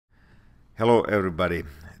Hello everybody,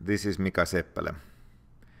 this is Mika Seppälä.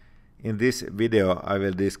 In this video I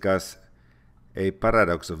will discuss a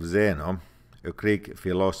paradox of Zeno, a Greek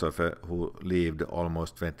philosopher who lived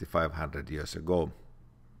almost 2500 years ago.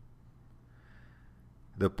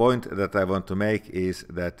 The point that I want to make is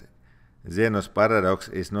that Zeno's paradox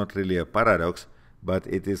is not really a paradox, but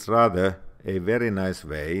it is rather a very nice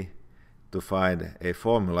way to find a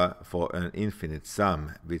formula for an infinite sum,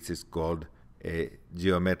 which is called a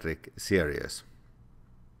geometric series.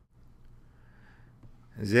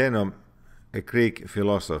 Zeno, a Greek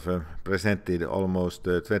philosopher, presented almost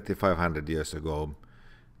 2500 years ago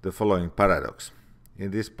the following paradox.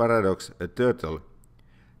 In this paradox, a turtle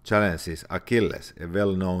challenges Achilles, a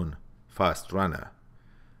well-known fast runner,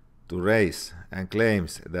 to race and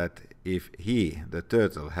claims that if he, the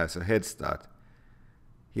turtle, has a head start,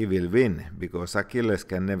 he will win because Achilles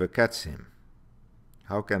can never catch him.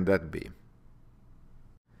 How can that be?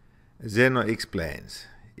 Zeno explains,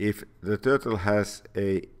 if the turtle has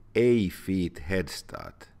a feet head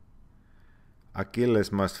start,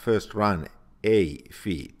 Achilles must first run a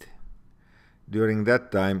feet. During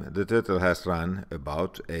that time, the turtle has run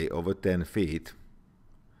about a over 10 feet.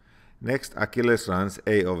 Next, Achilles runs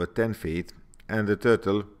a over 10 feet, and the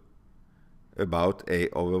turtle about a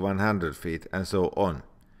over 100 feet, and so on.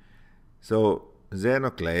 So Zeno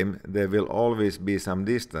claimed there will always be some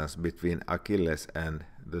distance between Achilles and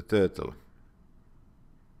the turtle.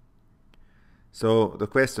 So the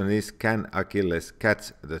question is, can Achilles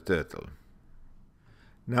catch the turtle?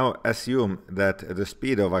 Now assume that the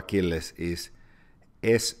speed of Achilles is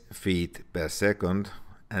s feet per second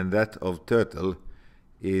and that of turtle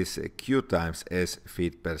is q times s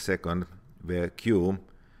feet per second, where q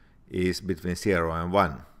is between 0 and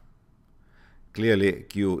 1. Clearly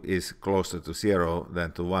q is closer to 0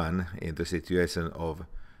 than to 1 in the situation of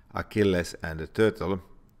Achilles and the turtle,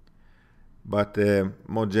 but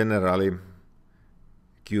more generally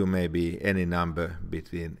q may be any number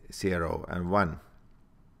between 0 and 1.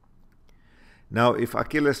 Now if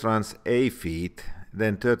Achilles runs a feet,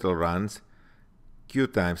 then turtle runs q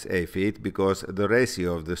times a feet, because the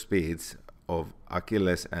ratio of the speeds of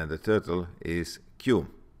Achilles and the turtle is q.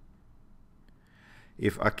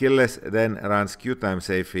 If Achilles then runs q times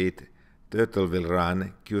a feet, turtle will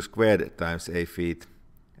run q squared times a feet,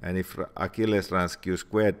 and if Achilles runs q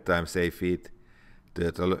squared times a feet,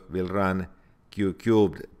 turtle will run q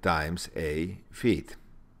cubed times a feet.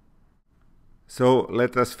 So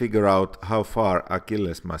let us figure out how far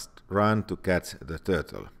Achilles must run to catch the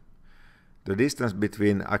turtle. The distance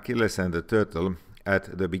between Achilles and the turtle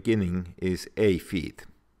at the beginning is a feet.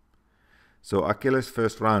 So Achilles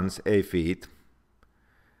first runs a feet,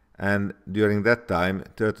 and during that time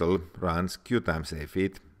turtle runs q times a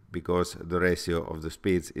feet, because the ratio of the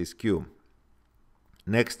speeds is q.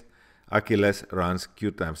 Next, Achilles runs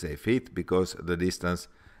q times a feet, because the distance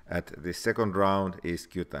at the second round is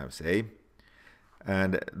q times a,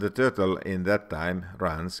 and the turtle in that time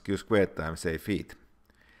runs q squared times a feet.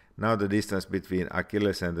 Now the distance between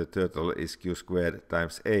Achilles and the turtle is q squared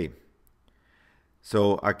times a.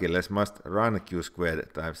 So Achilles must run q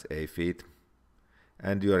squared times a feet,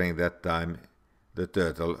 and during that time the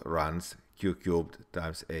turtle runs q cubed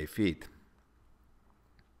times a feet.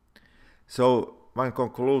 So one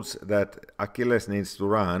concludes that Achilles needs to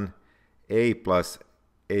run a plus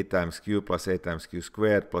a times q plus a times q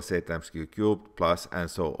squared plus a times q cubed plus and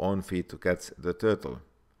so on feet to catch the turtle.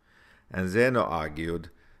 And Zeno argued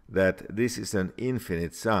that this is an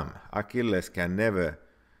infinite sum. Achilles can never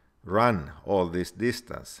run all this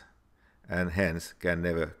distance and hence can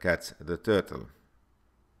never catch the turtle.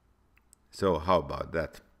 So how about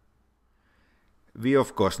that? We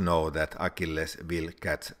of course know that Achilles will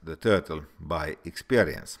catch the turtle by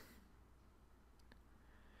experience.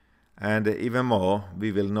 And even more,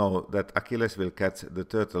 we will know that Achilles will catch the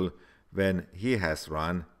turtle when he has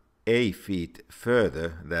run a feet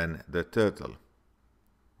further than the turtle.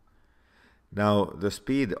 Now the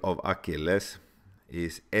speed of Achilles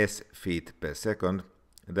is s feet per second,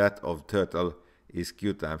 that of turtle is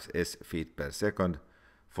q times s feet per second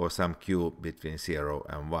for some q between 0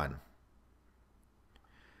 and 1.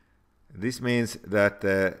 This means that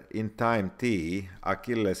in time t,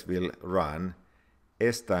 Achilles will run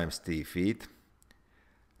s times t feet,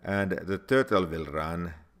 and the turtle will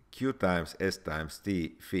run q times s times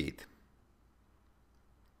t feet.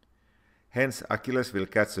 Hence Achilles will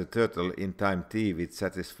catch the turtle in time t, which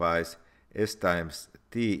satisfies s times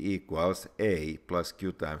t equals a plus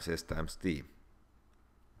q times s times t.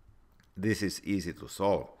 This is easy to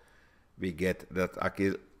solve. We get that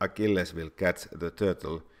Achilles will catch the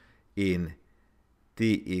turtle in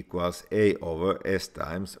t equals a over s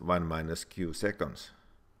times 1 minus q seconds.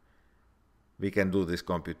 We can do this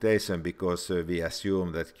computation because we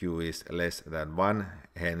assume that q is less than 1,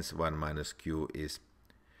 hence 1 minus q is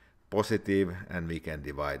positive, and we can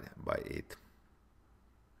divide by it.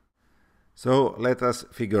 So let us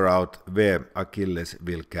figure out where Achilles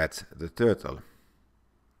will catch the turtle.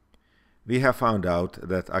 We have found out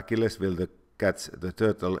that Achilles will catch the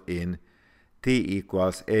turtle in t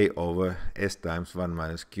equals a over s times 1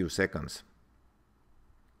 minus q seconds.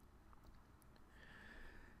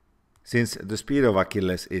 Since the speed of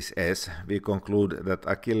Achilles is s, we conclude that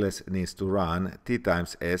Achilles needs to run t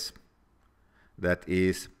times s, that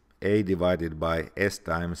is a divided by s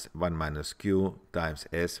times 1 minus q times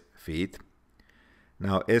s feet.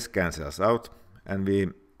 Now s cancels out, and we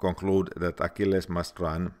conclude that Achilles must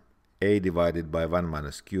run a divided by 1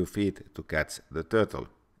 minus q feet to catch the turtle.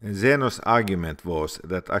 Zeno's argument was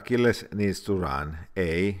that Achilles needs to run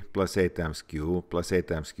a plus a times q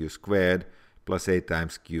squared plus a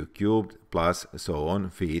times q cubed plus so on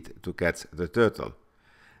feet to catch the turtle.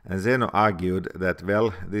 And Zeno argued that,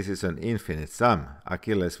 well, this is an infinite sum.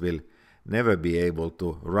 Achilles will never be able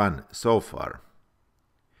to run so far.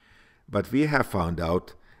 But we have found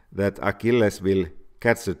out that Achilles will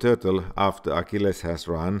catch the turtle after Achilles has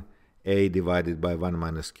run a divided by 1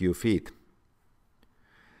 minus q feet.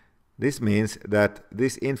 This means that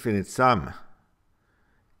this infinite sum,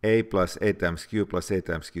 a plus a times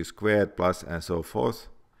q squared plus and so forth,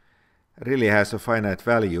 really has a finite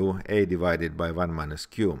value, a divided by 1 minus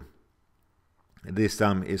q. This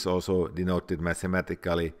sum is also denoted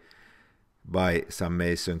mathematically by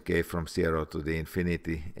summation k from 0 to the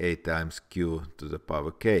infinity a times q to the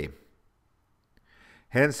power k.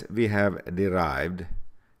 Hence we have derived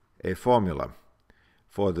a formula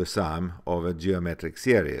for the sum of a geometric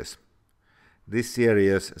series. This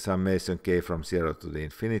series, summation k from 0 to the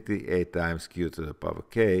infinity a times q to the power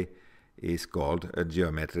k, is called a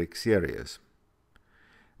geometric series.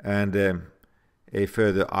 And a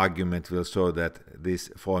further argument will show that this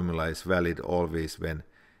formula is valid always when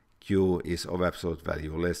q is of absolute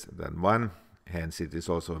value less than 1, hence it is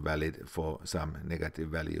also valid for some negative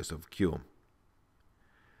values of q.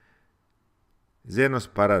 Zeno's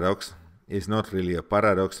paradox is not really a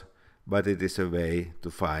paradox, but it is a way to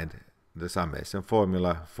find the summation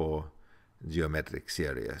formula for geometric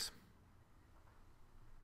series.